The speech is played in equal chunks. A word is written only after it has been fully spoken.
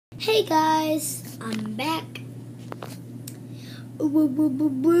Hey guys, I'm back. Woo, woo, woo,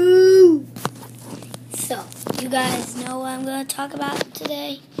 woo. So, you guys know what I'm going to talk about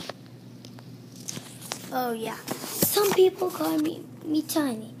today? Oh yeah, some people call me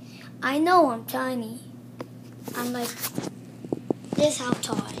tiny. I know I'm tiny. I'm like this how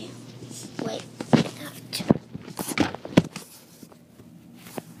tall I am. Wait. Let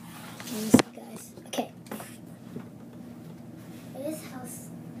me see, guys. Okay. This is how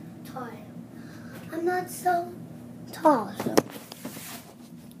tall I am. I'm not so tall, so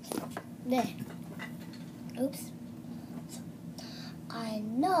there. Oops. So, I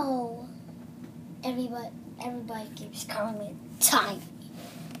know everybody keeps calling me tiny.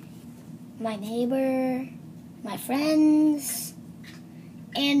 My neighbor, my friends,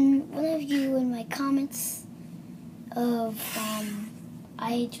 and one of you in my comments of I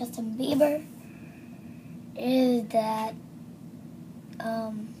hate Justin Bieber is that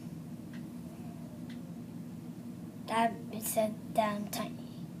that it said that I'm tiny.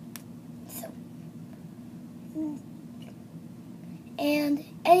 So, and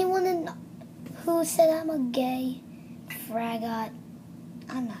anyone who said I'm a gay fragot,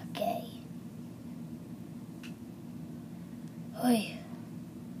 I'm not gay. Oy.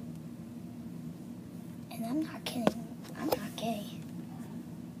 And I'm not kidding. I'm not gay.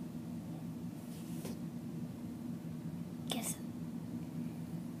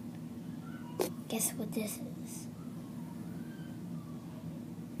 Guess what this is?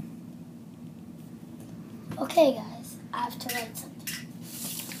 Okay, guys, I have to write something.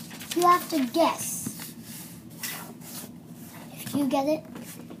 You have to guess. If you get it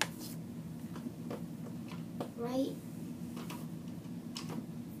right,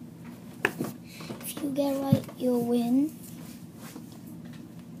 if you get it right, you'll win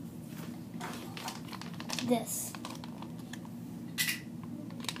this.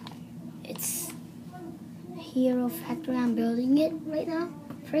 It's a Hero Factory. I'm building it right now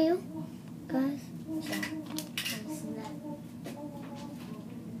for you guys.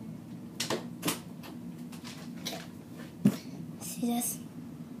 See this?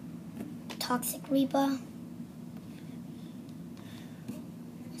 Toxic Reaper.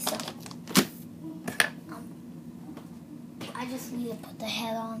 So, I just need to put the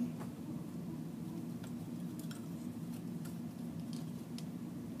head on.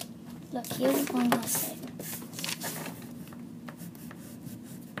 Look, here's what I'm going to say.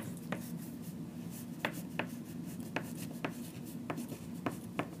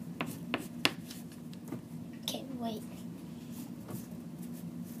 Okay, wait.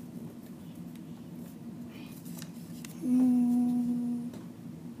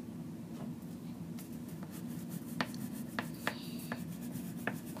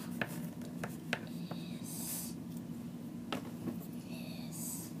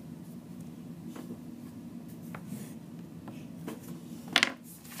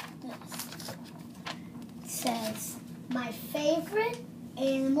 Says my favorite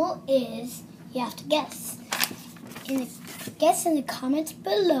animal is, you have to guess. Guess in the comments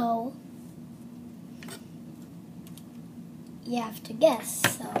below. You have to guess.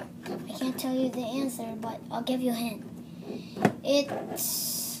 So I can't tell you the answer, but I'll give you a hint. It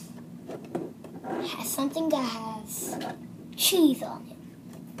has something that has cheese on it.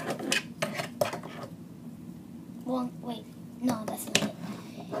 Well, wait, no, that's not it.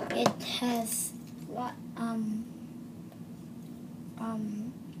 It has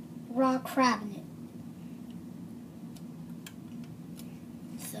raw crab in it.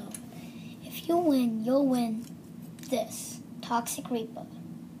 So, if you win, you'll win this Toxic Reaper.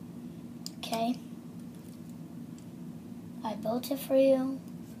 Okay? I built it for you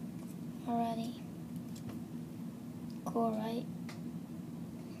already. Cool, right?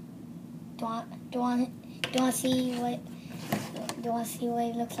 Do you want to see what? Do you want to see what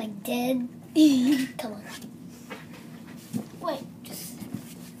it looks like dead? Come on. Wait, just.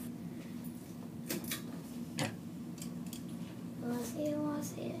 Want to see it? Want to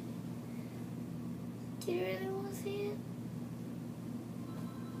see it? Do you really want to see it?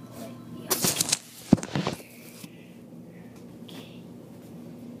 Wait, yeah. Okay.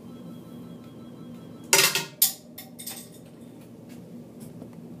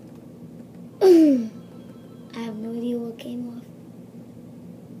 I have no idea what came off.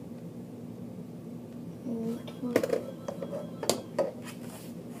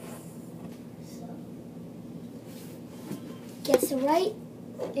 So, guess it right,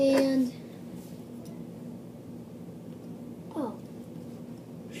 and oh,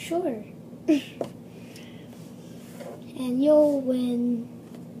 sure, and you'll win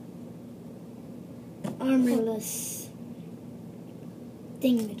armorless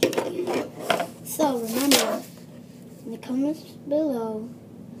thingamajig. So remember, in the comments below,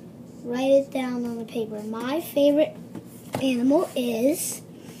 write it down on the paper. My favorite animal is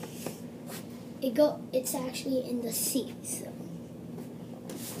it's actually in the sea. So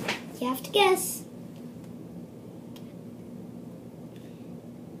you have to guess.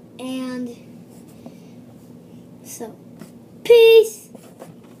 And so peace.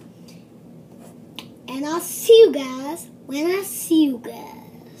 And I'll see you guys when I see you guys.